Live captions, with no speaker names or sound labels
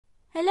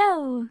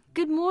Hello,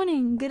 good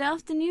morning, good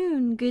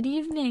afternoon, good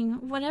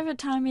evening, whatever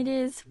time it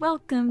is.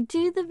 Welcome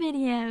to the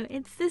video.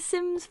 It's The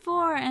Sims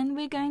 4 and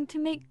we're going to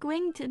make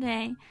Gwing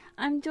today.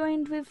 I'm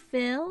joined with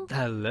Phil.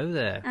 Hello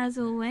there. As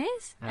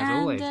always.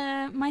 Always.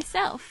 And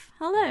myself.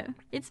 Hello,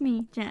 it's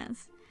me,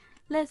 Jazz.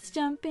 Let's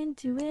jump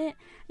into it.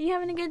 Are you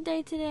having a good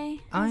day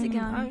today? How's it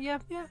going? Yeah,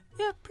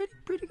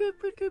 pretty good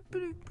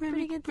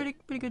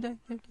day.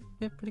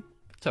 Yeah, pretty.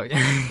 Sorry.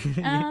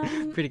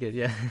 Pretty good,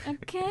 yeah.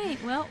 Okay,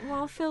 well,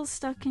 while Phil's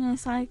stuck in a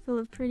cycle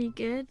of pretty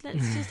good,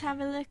 let's just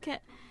have a look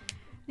at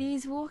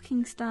these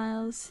walking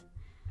styles.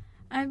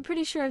 I'm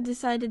pretty sure I've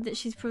decided that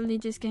she's probably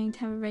just going to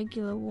have a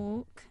regular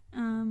walk.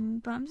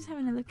 But I'm just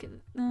having a look at...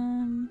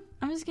 I'm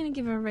just going to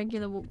give her a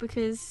regular walk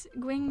because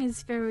Gwing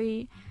is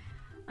very...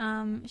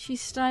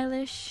 she's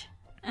stylish.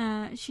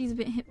 She's a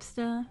bit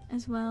hipster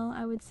as well,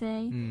 I would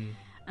say.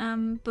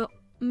 But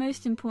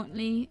most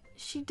importantly,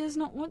 she does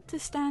not want to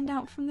stand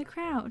out from the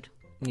crowd.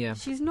 Yeah.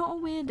 She's not a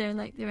weirdo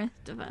like the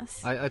rest of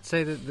us. I'd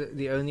say that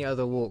the only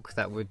other walk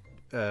that would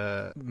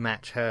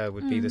match her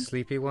would be the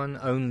sleepy one,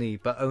 only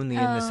in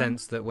the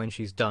sense that when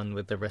she's done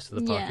with the rest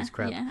of the party's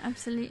crap. Yeah,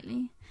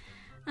 absolutely.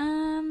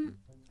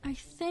 I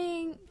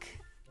think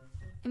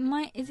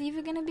it's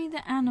either going to be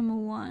the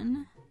animal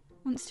one,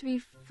 wants to be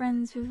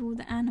friends with all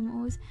the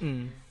animals,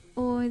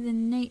 or the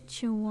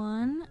nature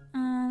one.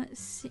 Let's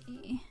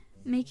see.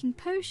 Making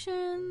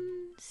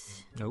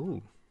potions.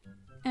 Oh.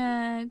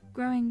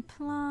 Growing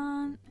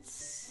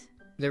plants.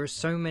 There are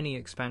so many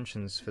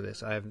expansions for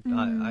this.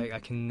 I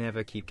can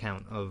never keep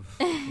count of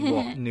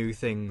what new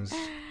things,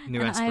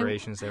 new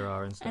aspirations there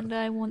are and stuff. And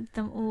I want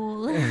them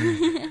all.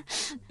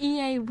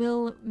 EA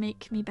will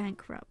make me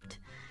bankrupt.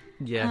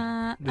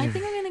 Yeah. I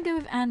think I'm going to go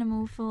with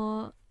animal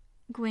for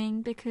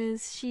Gwing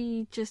because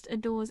she just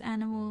adores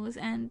animals,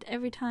 and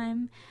every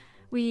time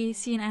we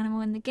see an animal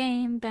in the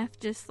game, Beth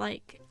just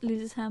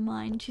loses her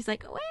mind. She's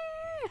like, wah!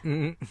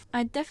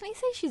 I'd definitely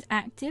say she's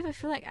active. I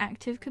feel like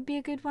active could be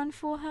a good one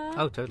for her.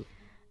 Oh, totally.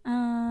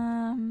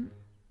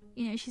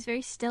 She's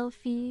very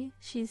stealthy.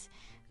 She's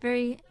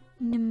very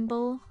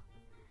nimble.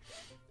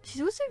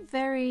 She's also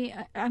very...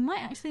 I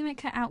might actually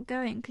make her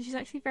outgoing because she's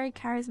actually very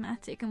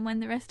charismatic, and when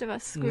the rest of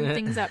us screw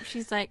things up,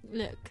 she's like,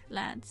 look,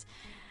 lads,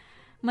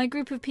 my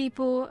group of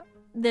people,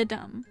 they're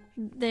dumb.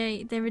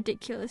 They're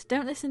ridiculous.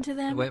 Don't listen to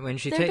them. They're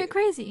a bit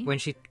crazy. When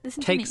she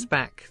takes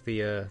back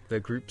the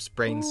group's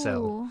brain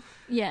cell,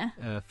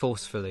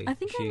 forcefully. I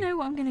think I know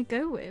what I'm going to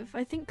go with.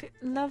 I think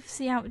loves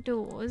the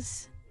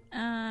outdoors,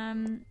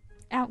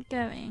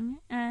 outgoing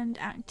and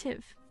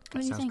active.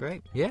 What do you think? Sounds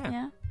great.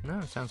 Yeah. No,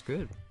 it sounds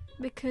good.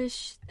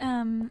 Because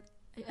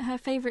her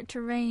favourite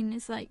terrain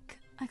is I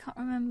can't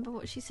remember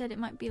what she said. It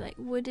might be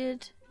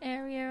wooded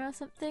area or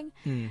something.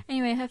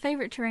 Anyway, her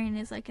favourite terrain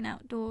is an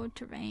outdoor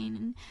terrain,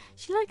 and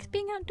she likes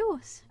being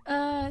outdoors.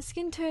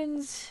 Skin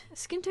tones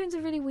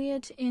are really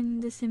weird in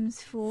The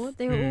Sims 4.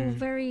 They were all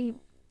very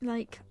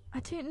I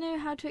don't know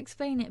how to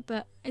explain it,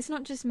 but it's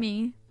not just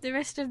me. The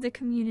rest of the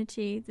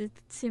community, the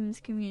Sims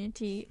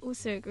community,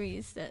 also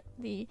agrees that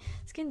the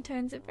skin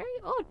tones are very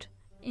odd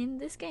in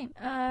this game.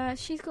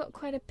 She's got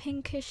quite a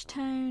pinkish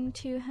tone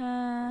to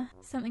her,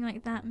 something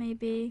like that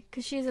maybe,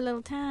 because she's a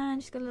little tan.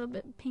 She's got a little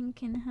bit of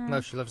pink in her.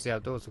 Well, she loves the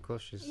outdoors, of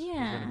course. She's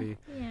going to be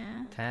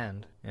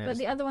tanned. Yeah, but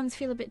the other ones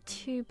feel a bit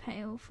too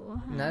pale for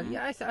her. No,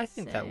 yeah, I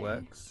think that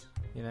works.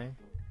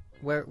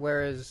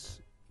 Whereas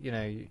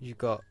you've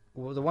got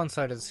the one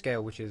side of the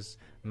scale, which is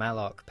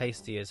Malark,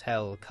 pasty as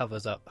hell,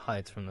 covers up,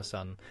 hides from the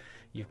sun.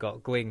 You've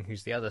got Gwing,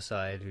 who's the other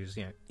side, who's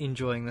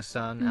enjoying the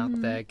sun out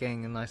there,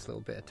 getting a nice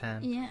little bit of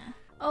tan. Yeah.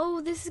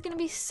 Oh, this is going to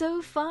be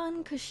so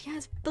fun because she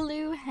has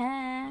blue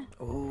hair.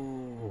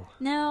 Oh.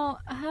 Now,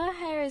 her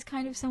hair is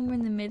kind of somewhere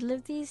in the middle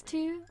of these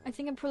two. I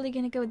think I'm probably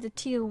going to go with the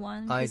teal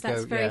one because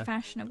that's very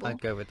fashionable. I'd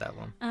go with that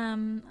one.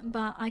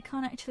 But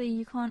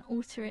you can't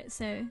alter it,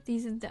 so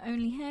these are the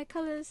only hair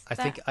colours. I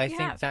think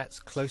that's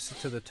closer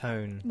to the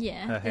tone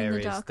her hair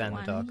is than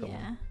the darker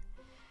one.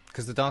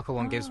 Because the darker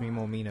one gives me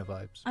more Mina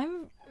vibes.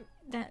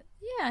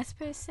 Yeah, I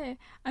suppose so.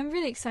 I'm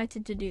really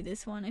excited to do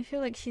this one. I feel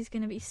like she's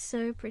going to be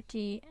so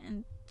pretty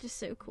and just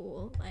so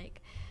cool.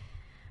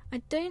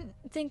 I don't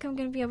think I'm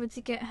going to be able to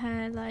get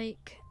her,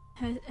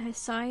 her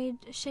side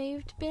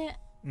shaved bit.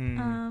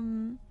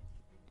 Hey,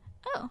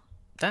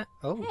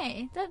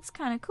 that's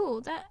kind of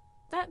cool.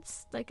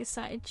 That's a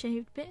side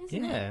shaved bit,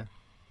 isn't it? Yeah.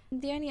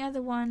 The only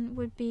other one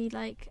would be,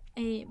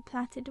 a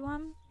plaited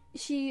one.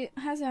 She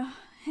has her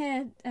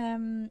hair,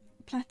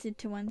 plaited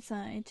to one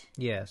side.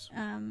 Yes.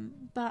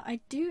 But I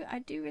do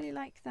really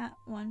like that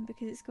one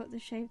because it's got the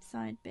shaved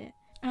side bit.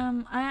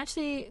 I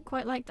actually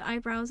quite like the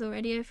eyebrows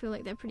already. I feel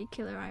like they're pretty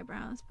killer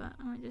eyebrows, but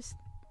I might just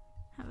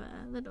have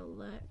a little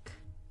look.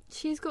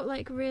 She's got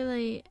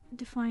really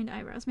defined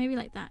eyebrows, maybe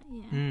like that,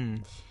 yeah.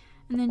 And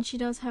then she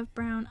does have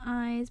brown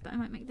eyes, but I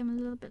might make them a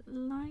little bit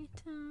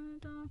lighter,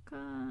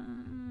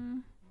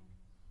 darker.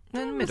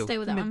 We'll stay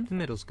with that one. The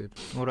middle's good.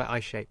 What about eye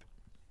shape?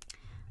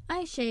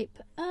 Eye shape.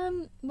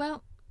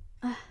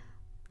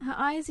 Her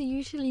eyes are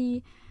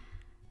usually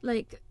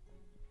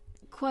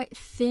quite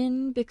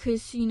thin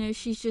because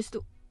she's just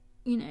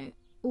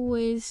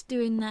always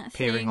doing that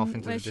Peering thing off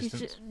into where the she's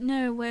distance?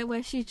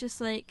 where she's just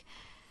like,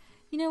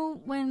 you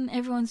know, when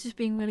everyone's just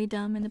being really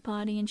dumb in the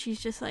party and she's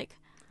just like,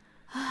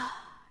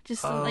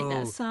 just like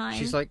that sigh.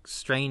 She's like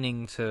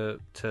straining to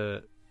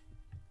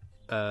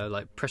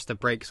like press the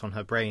brakes on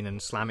her brain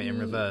and slam it in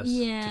reverse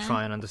to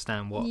try and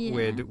understand what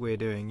we're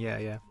doing.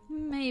 Yeah.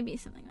 Maybe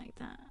something like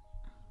that.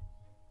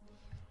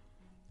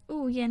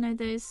 Oh yeah, no,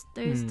 those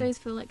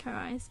feel like her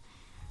eyes.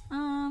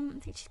 I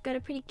think she's got a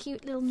pretty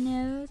cute little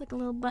nose, like a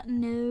little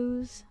button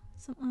nose,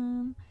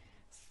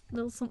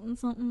 little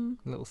something.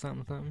 Little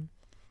something.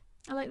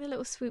 I like the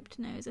little swooped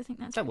nose. I think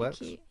that's that really works.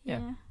 Cute.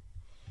 Yeah.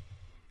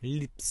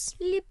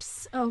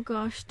 Lips. Oh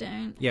gosh,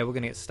 don't. Yeah, we're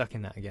gonna get stuck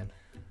in that again.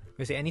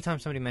 You see, anytime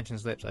somebody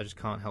mentions lips, I just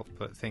can't help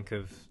but think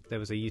of, there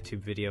was a YouTube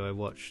video I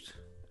watched.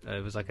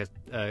 It was like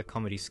a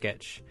comedy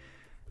sketch,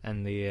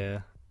 and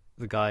the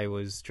guy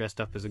was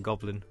dressed up as a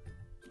goblin,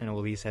 and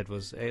all he said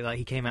was, like,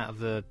 he came out of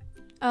the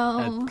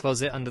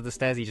closet under the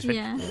stairs. He just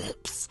went,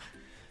 lips.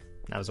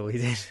 That was all he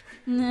did.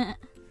 Nah.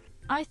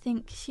 I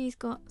think she's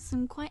got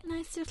some quite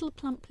nice little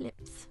plump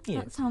lips. Yeah.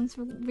 That sounds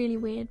really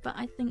weird, but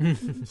I think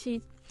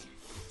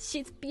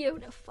she's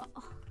beautiful.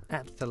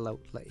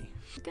 Absolutely.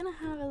 I'm gonna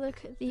have a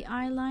look at the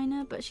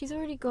eyeliner, but she's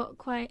already got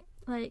quite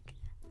like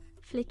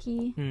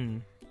flicky,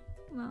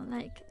 well,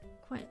 like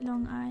quite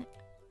long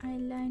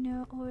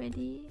eyeliner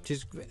already.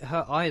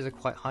 Her eyes are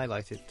quite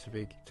highlighted to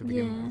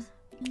begin with.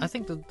 I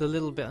think the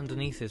little bit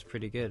underneath is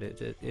pretty good.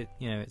 It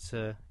you know,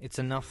 it's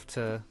enough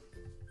to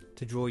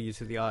draw you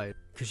to the eye,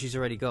 because she's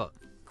already got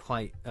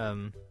quite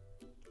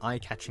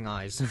eye-catching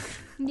eyes.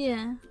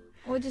 Yeah,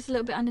 or just a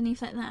little bit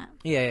underneath like that.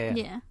 Yeah.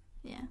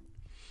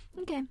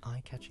 Okay.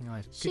 Eye-catching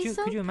eyes.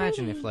 Could you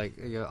imagine if like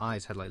your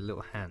eyes had like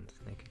little hands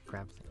and they could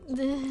grab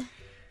things?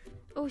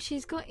 Oh,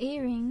 she's got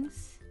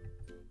earrings.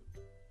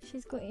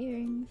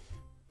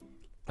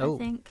 Oh. I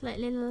think like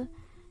little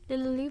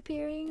loop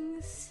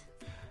earrings.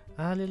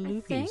 Little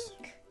loopies.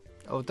 Think.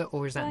 Oh,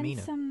 or is that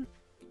Mina?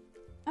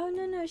 Oh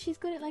no, she's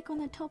got it like on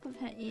the top of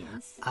her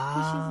ears.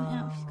 Because she's an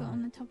elf, she's got it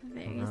on the top of her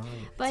ears. Right.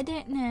 But I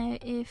don't know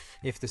if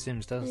The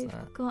Sims does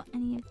that. Got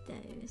any of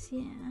those?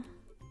 Yeah.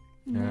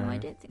 No, I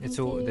don't think it's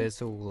they all. do.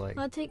 There's all like.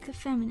 I'll take the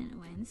feminine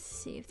away and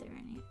see if there are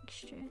any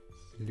extras.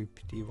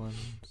 Loopy ones.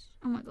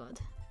 Oh my god!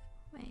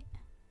 Wait.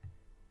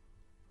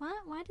 What?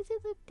 Why does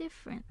it look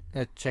different?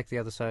 Check the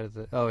other side of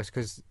the. Oh, it's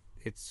because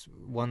it's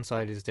one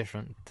side is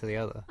different to the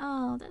other.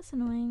 Oh, that's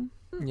annoying.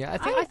 Yeah,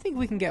 I think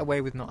we can get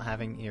away with not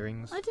having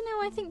earrings. I don't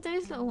know. I think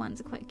those little ones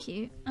are quite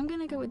cute. I'm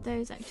gonna go with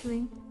those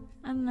actually.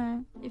 I don't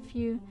know if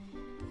you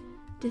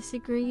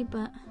disagree,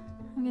 but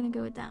I'm gonna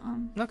go with that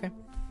one. Okay.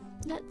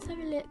 Let's have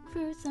a look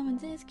for some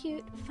of this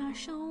cute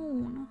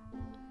fashion.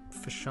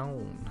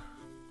 Fashion,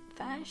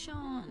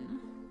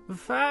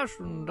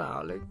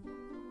 darling.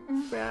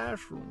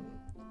 Fashion.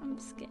 I'm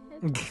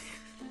scared.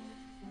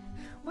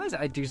 Why is it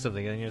I do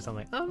something and you're just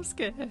like, I'm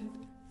scared?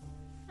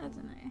 I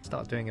don't know.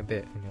 Start doing a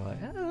bit and you're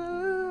like,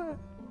 ah.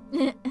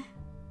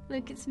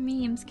 Look, it's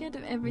me. I'm scared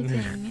of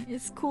everything.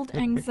 It's called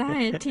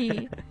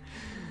anxiety.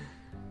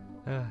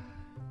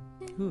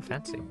 Ooh,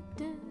 fancy.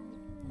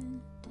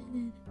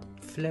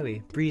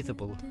 Flowy,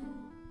 breathable,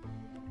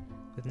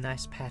 with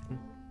nice pattern,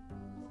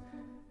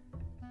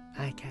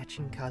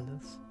 eye-catching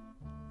colours.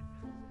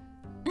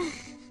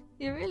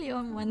 You're really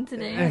on one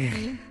today, aren't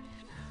you?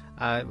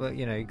 Well,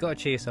 you know, you gotta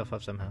cheer yourself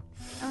up somehow.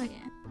 Oh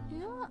yeah. You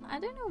know what? I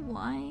don't know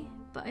why,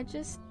 but I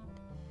just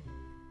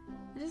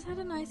had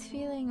a nice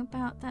feeling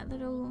about that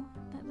little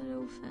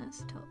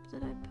first top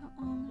that I put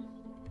on.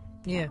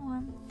 Yeah, that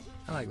one.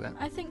 I like that.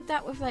 I think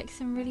that with like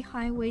some really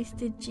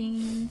high-waisted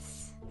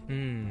jeans.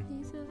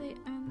 These are the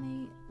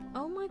only.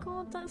 Oh my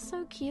god, that's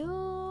so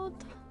cute.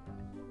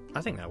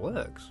 I think that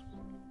works.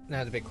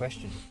 Now the big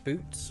question: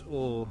 boots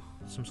or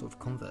some sort of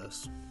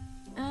Converse?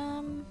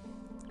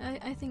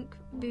 I think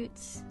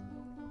boots,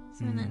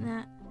 something like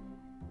that.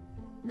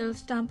 Little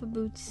stamper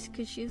boots,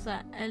 because she's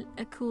like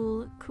a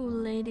cool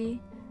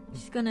lady.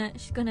 She's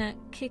gonna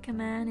kick a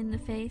man in the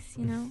face,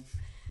 you know.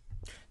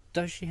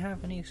 Does she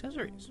have any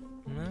accessories?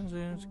 No,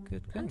 that's a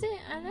good thing.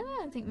 I don't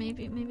know. I think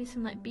maybe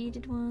some like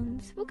beaded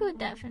ones. We'll go with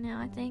that for now,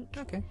 I think.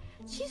 Okay.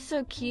 She's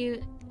so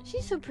cute.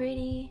 She's so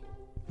pretty.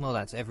 Well,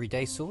 that's every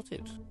day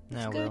sorted.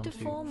 Now Let's go to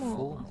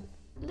formal.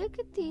 Look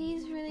at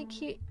these really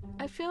cute.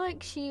 I feel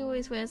like she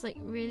always wears like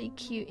really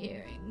cute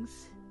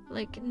earrings,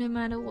 like no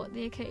matter what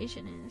the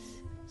occasion is.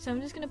 So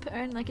I'm just gonna put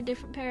her in like a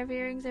different pair of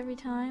earrings every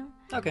time.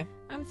 Okay.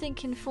 I'm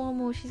thinking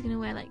formal. She's gonna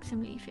wear like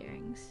some leaf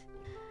earrings.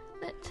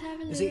 Let's have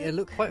a look. See, it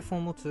looked quite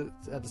formal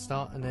at the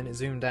start, and then it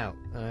zoomed out,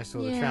 and I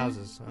saw the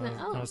trousers, and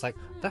I was like,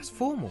 "That's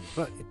formal,"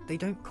 but they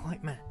don't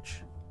quite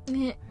match.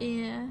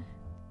 Yeah.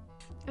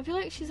 I feel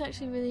like she's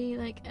actually really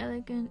like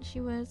elegant. She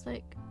wears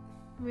like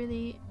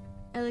really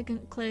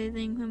elegant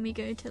clothing when we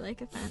go to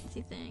like a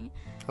fancy thing.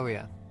 Oh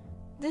yeah.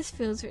 This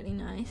feels really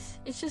nice.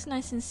 It's just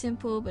nice and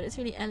simple, but it's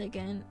really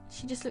elegant.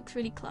 She just looks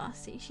really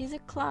classy. She's a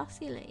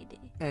classy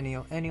lady. Any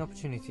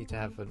opportunity to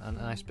have a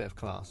nice bit of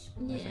class.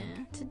 Yeah,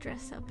 to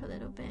dress up a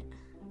little bit.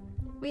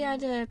 We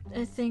had a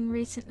thing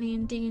recently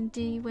in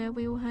D&D where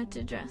we all had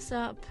to dress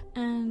up,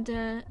 and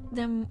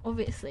then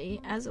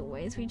obviously, as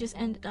always, we just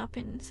ended up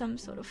in some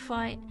sort of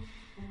fight,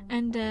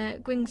 and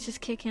Gwing's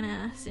just kicking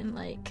ass in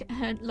like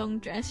her long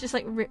dress, just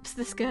like rips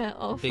the skirt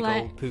off. Big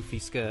like, old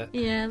poofy skirt.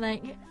 Yeah,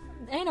 like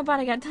ain't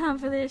nobody got time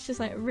for this.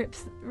 Just like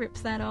rips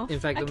that off. In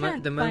fact,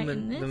 the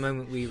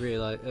moment we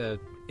realised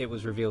it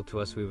was revealed to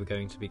us we were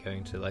going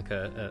to like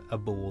a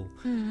ball.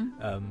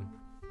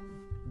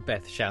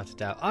 Beth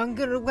shouted out, "I'm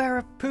gonna wear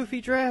a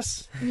poofy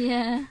dress!"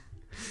 Yeah.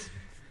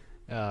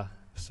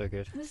 So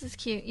good. This is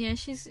cute. Yeah,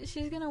 she's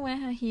gonna wear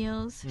her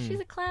heels.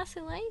 She's a classy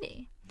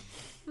lady.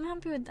 I'm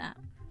happy with that.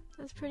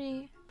 That's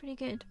pretty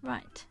good.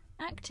 Right.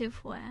 Active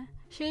wear.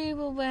 She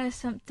will wear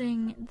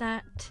something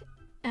that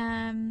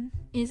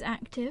is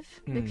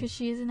active because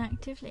she is an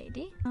active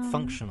lady.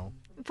 Functional.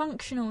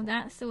 Functional,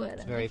 that's the word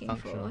it's I'm very looking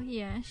functional. for.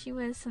 Yeah, she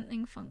wears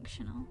something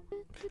functional.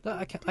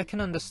 I can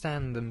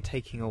understand them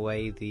taking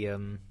away the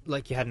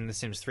like you had in The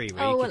Sims 3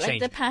 where you could like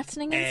change the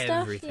patterning and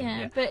stuff. everything.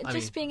 Yeah, but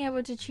just being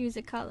able to choose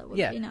a colour would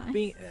be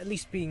nice. At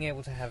least being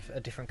able to have a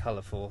different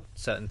colour for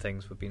certain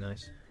things would be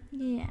nice.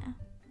 Yeah,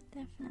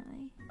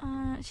 definitely.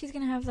 She's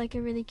gonna have like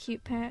a really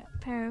cute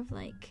pair of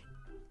like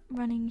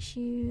running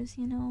shoes,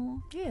 you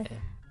know. Yeah.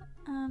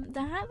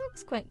 The hat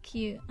looks quite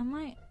cute. I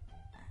might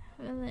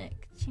have a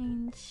look,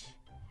 change.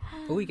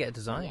 Oh, we get a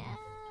design.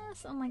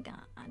 Yes. Oh my god.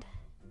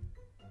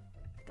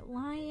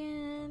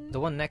 Lion.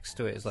 The one next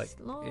to it is like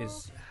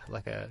sloth.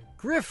 a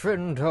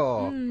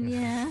Gryffindor.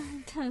 Yeah,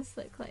 it does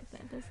look like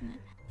that, doesn't it?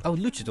 Oh,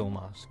 luchador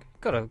mask.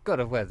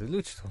 Gotta wear the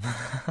luchador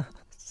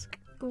mask.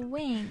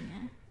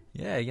 Gwing.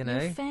 Yeah, you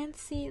know. You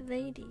fancy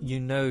lady. You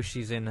know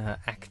she's in her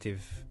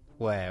active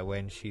wear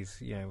when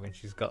she's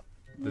got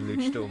the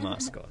luchador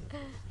mask on.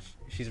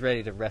 She's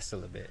ready to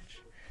wrestle a bitch.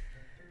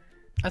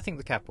 I think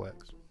the cap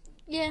works.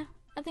 Yeah,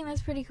 I think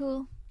that's pretty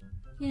cool.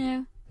 You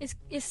know.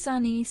 It's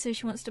sunny, so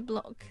she wants to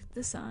block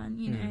the sun,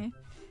 you know.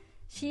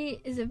 She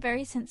is a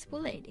very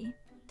sensible lady.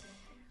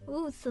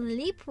 Ooh,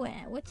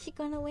 sleepwear. What's she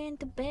gonna wear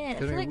into bed? I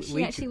feel like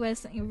she actually wears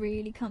something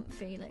really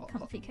comfy, like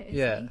comfy cozy.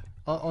 Yeah.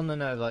 On the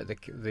note of like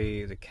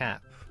the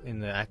cap in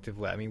the active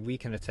wear, I mean, we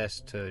can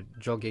attest to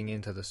jogging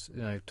into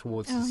the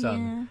towards the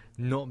sun,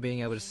 not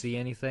being able to see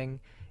anything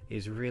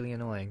is really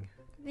annoying.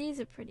 These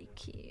are pretty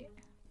cute.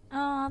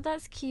 Oh,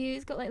 that's cute.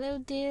 It's got like little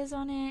deers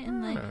on it,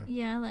 and like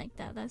I like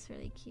that. That's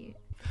really cute.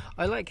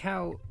 I like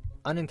how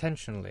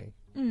unintentionally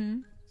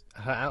her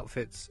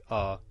outfits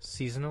are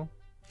seasonal,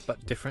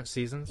 but different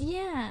seasons.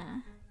 Yeah.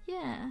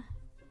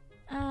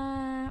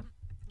 I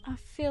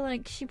feel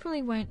like she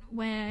probably won't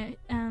wear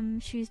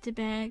shoes to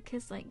bed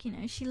because, like, you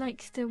know, she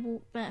likes to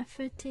walk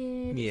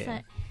barefooted. Yeah. It's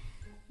like,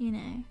 you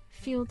know,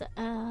 feel the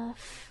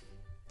earth.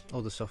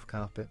 Or the soft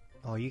carpet.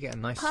 Oh, you get a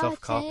nice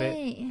soft carpet.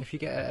 If you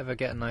ever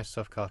get a nice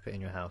soft carpet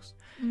in your house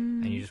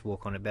and you just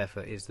walk on it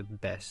barefoot, it's the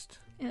best.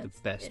 The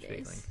best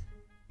feeling. Is.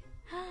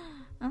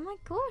 Oh my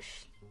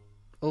gosh.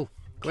 Oh,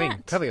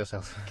 Gwing, cover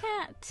yourself.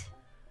 Cat.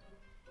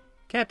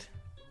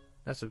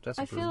 That's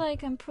I feel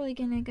like I'm probably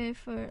gonna go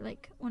for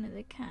like one of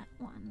the cat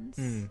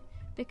ones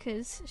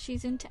because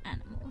she's into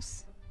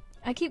animals.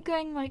 I keep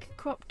going like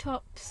crop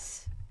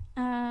tops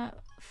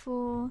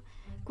for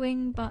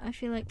Gwing, but I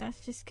feel like that's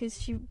just because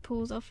she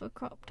pulls off a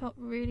crop top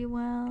really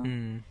well.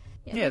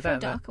 Yeah, that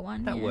darker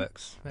one. That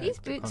works. These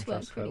boots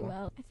work pretty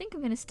well. I think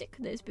I'm gonna stick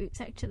with those boots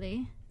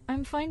actually.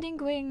 I'm finding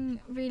Gwing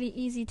really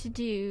easy to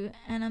do,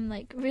 and I'm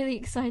like really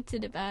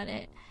excited about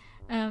it.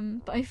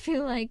 But I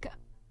feel like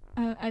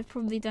I've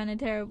probably done a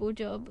terrible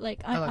job.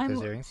 Like I like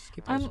those earrings.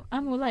 Keep those.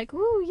 I'm all like,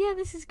 "Ooh, yeah,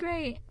 this is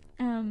great."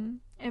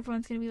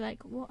 Everyone's gonna be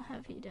like, "What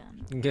have you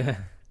done?" Yeah.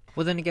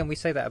 Well, then again, we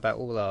say that about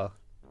all our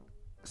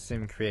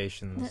sim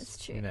creations.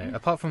 That's true. You know,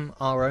 apart from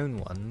our own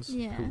ones,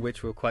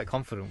 which we're quite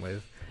confident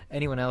with.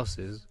 Anyone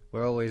else's,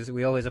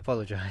 we always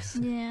apologise.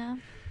 Yeah.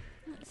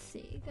 Let's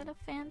see. Got a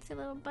fancy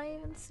little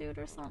bathing suit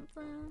or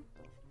something.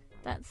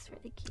 That's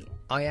really cute.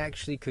 I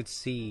actually could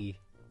see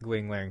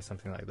Gwing wearing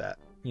something like that.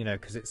 You know,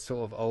 because it's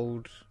sort of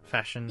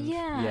old-fashioned.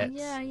 Yeah.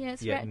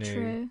 It's yet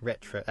retro. New.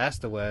 Retro. That's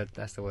the word.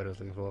 That's the word I was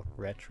looking for.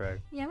 Retro.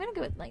 Yeah, I'm gonna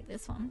go with like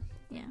this one.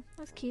 Yeah,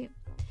 that's cute.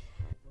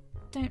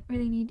 Don't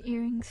really need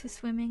earrings for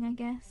swimming, I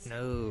guess.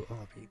 No.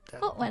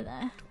 Hot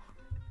weather.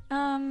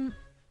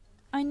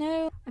 I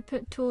know I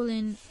put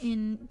Torlin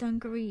in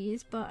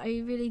dungarees, but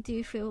I really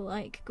do feel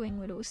like Gwing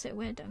would also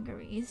wear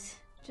dungarees,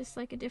 just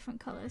like a different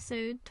colour. So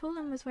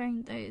Torlin was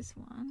wearing those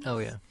ones. Oh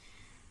yeah.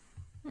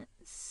 Let's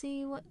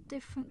see what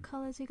different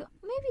colours we got.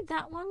 Maybe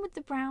that one with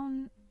the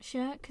brown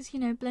shirt, because, you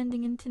know,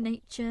 blending into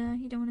nature,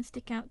 you don't want to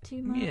stick out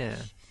too much. Yeah.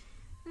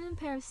 And then a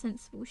pair of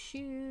sensible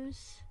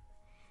shoes.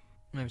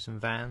 Maybe some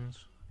Vans.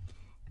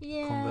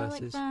 Yeah,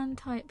 Converses. like Van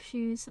type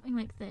shoes, something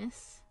like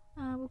this.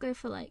 We'll go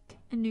for like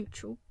a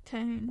neutral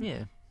tone.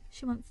 Yeah.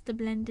 She wants to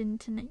blend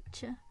into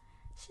nature.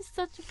 She's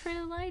such a pretty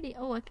lady.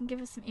 Oh, I can give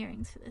her some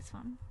earrings for this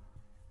one.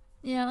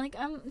 Yeah, like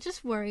I'm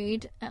just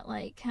worried at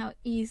like how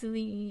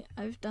easily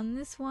I've done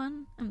this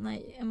one. I'm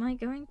like, am I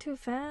going too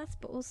fast?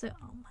 But also,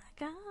 oh my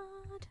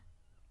god,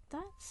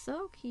 that's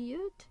so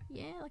cute.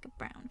 Yeah, like a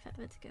brown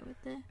feather to go with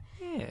there.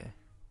 Yeah.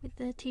 with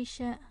the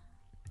t-shirt.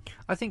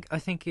 I think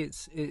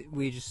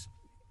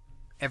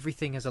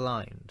everything is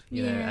aligned,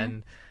 you know,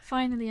 and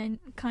finally I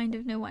kind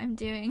of know what I'm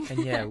doing.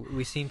 And yeah,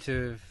 we seem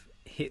to have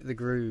hit the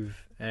groove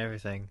and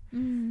everything.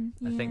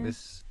 I think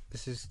this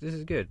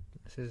is good.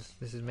 This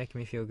is making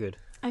me feel good.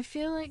 I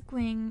feel like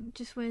Gwing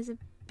just wears a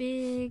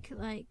big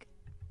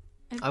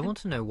I want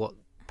to know what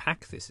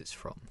pack this is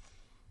from.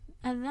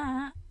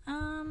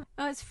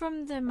 It's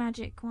from the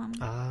magic one.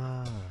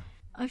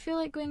 I feel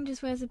like Gwing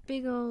just wears a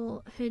big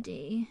old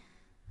hoodie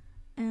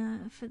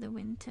for the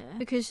winter,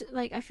 because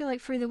I feel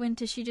like through the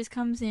winter she just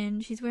comes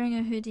in, she's wearing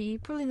a hoodie,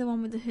 probably the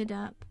one with the hood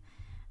up,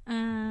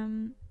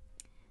 and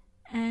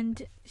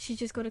she's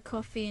just got a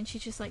coffee and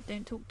she's just like,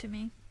 don't talk to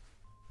me.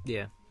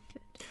 Yeah.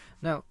 Good.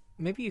 Now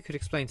maybe you could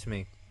explain to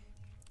me,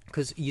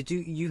 because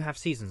you have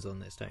seasons on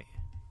this, don't you?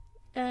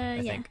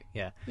 I think.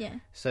 Yeah.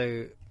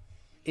 So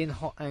in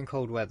hot and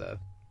cold weather,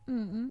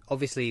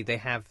 obviously they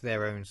have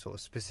their own sort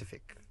of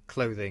specific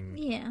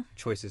clothing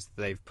choices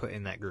that they've put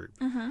in that group.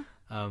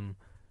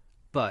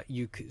 But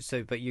you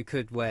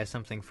could wear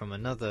something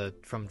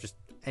from just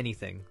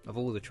anything of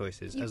all the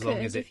choices, as long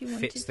as it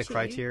fits the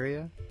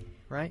criteria,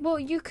 right? Well,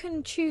 you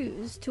can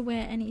choose to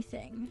wear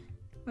anything,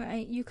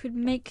 right? You could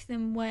make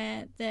them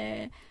wear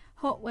their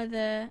hot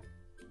weather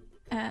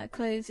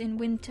clothes in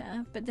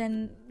winter, but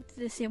then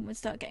the sim would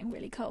start getting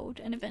really cold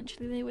and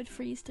eventually they would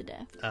freeze to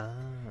death.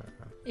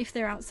 If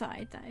they're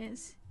outside, that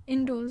is.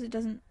 Indoors it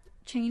doesn't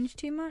change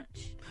too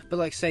much.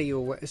 But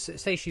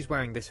say she's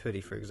wearing this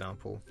hoodie, for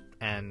example,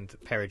 and a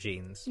pair of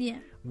jeans. Yeah.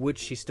 Would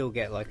she still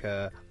get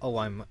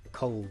I'm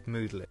cold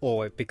moodlet?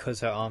 Or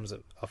because her arms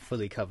are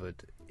fully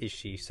covered, is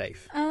she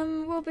safe?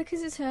 Well,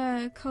 because it's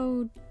her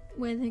cold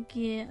weather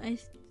gear, I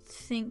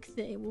think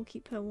that it will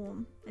keep her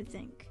warm, I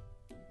think.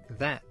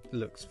 That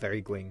looks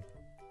very Gwing.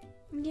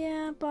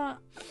 Yeah, but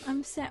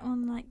I'm set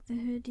on the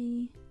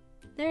hoodie.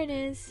 There it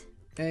is.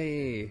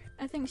 Hey.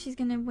 I think she's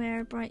gonna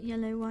wear a bright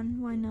yellow one.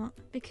 Why not?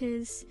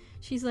 Because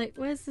she's like,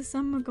 where's the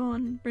summer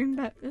gone? Bring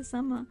back the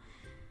summer.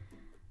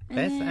 And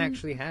Beth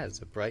actually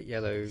has a bright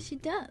yellow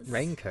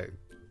raincoat.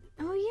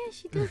 Oh yeah,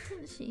 she does,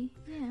 doesn't she?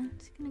 Yeah,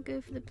 she's gonna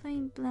go for the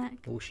plain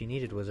black. All she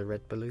needed was a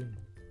red balloon.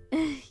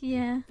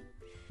 Yeah.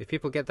 If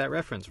people get that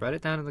reference, write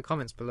it down in the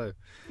comments below.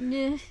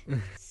 Yeah.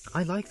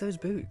 I like those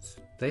boots.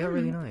 They are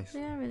really nice.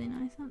 They are really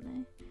nice, aren't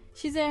they?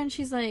 She's there and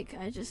she's like,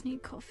 I just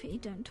need coffee,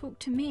 don't talk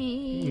to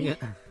me. Yeah.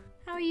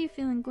 How are you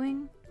feeling,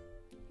 Gwing?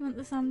 You want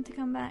the sun to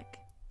come back?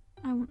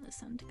 I want the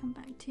sun to come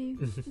back too.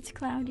 It's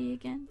cloudy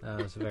again. Oh,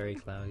 it's very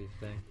cloudy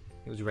today.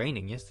 It was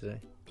raining yesterday.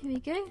 Here we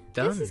go.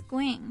 Done. This is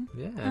Gwing.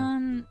 Yeah.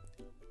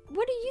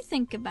 What do you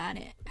think about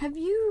it? Have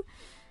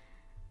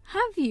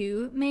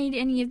you made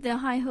any of the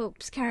High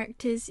Hopes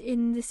characters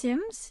in The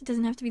Sims? It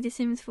doesn't have to be The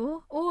Sims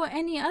 4. Or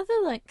any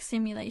other,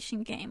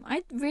 simulation game.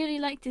 I'd really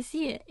like to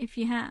see it if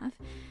you have.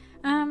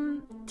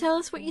 Tell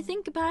us what you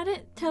think about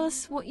it. Tell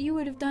us what you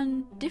would have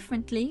done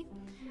differently.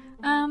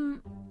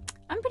 I'm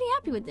pretty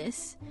happy with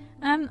this.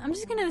 I'm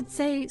just going to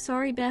say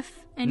sorry,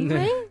 Beth,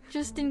 anyway,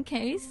 just in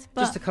case.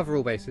 But just to cover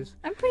all bases.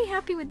 I'm pretty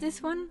happy with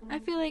this one. I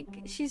feel like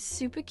she's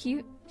super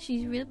cute.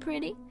 She's real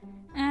pretty.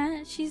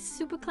 And she's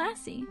super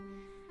classy.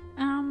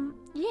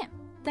 Yeah,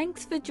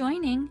 thanks for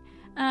joining.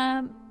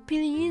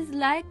 Please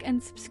like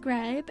and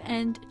subscribe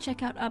and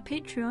check out our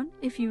Patreon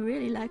if you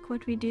really like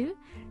what we do.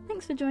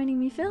 Thanks for joining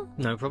me, Phil.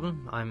 No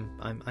problem.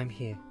 I'm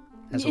here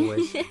as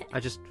always.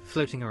 I'm just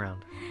floating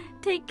around.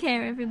 Take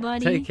care,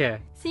 everybody. Take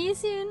care. See you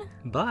soon.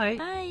 Bye.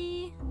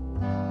 Bye.